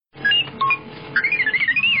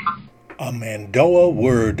A Mandoa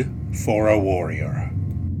word for a warrior.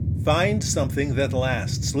 Find something that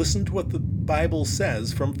lasts. Listen to what the Bible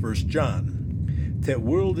says from 1 John. The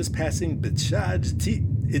world is passing b'chad ti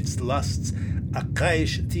its lusts.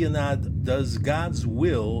 Akaish tianad does God's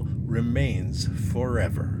will remains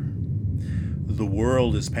forever. The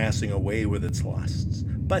world is passing away with its lusts,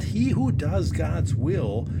 but he who does God's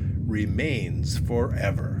will remains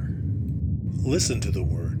forever. Listen to the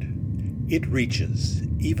word. It reaches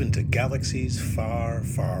even to galaxies far,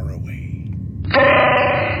 far away.